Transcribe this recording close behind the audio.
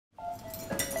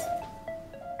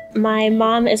My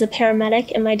mom is a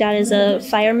paramedic and my dad is a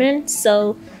fireman,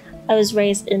 so I was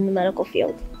raised in the medical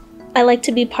field. I like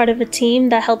to be part of a team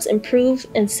that helps improve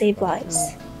and save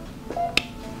lives.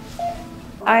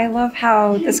 I love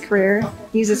how this career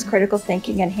uses critical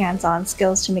thinking and hands-on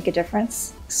skills to make a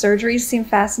difference. Surgeries seem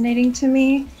fascinating to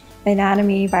me,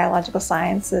 anatomy, biological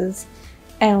sciences,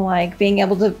 and like being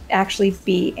able to actually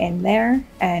be in there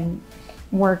and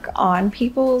work on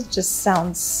people just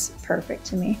sounds perfect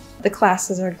to me. The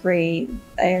classes are great.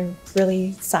 They're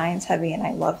really science heavy and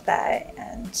I love that.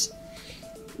 And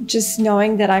just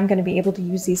knowing that I'm going to be able to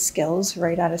use these skills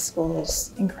right out of school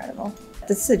is incredible.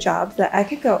 This is a job that I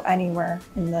could go anywhere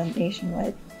in the nation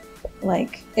with.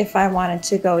 Like if I wanted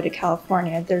to go to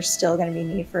California, there's still going to be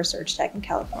need for a surge tech in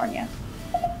California.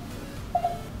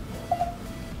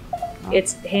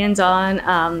 It's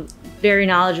hands-on, very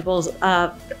knowledgeable.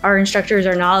 Our instructors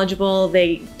are knowledgeable.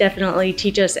 They definitely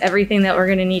teach us everything that we're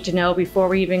going to need to know before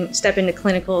we even step into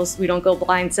clinicals. We don't go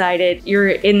blindsided. You're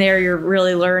in there, you're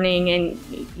really learning,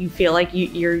 and you feel like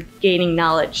you're gaining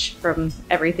knowledge from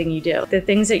everything you do. The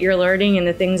things that you're learning and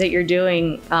the things that you're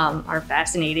doing are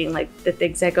fascinating, like the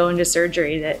things that go into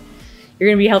surgery, that you're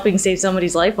going to be helping save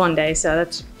somebody's life one day. So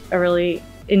that's a really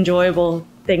enjoyable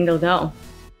thing to know.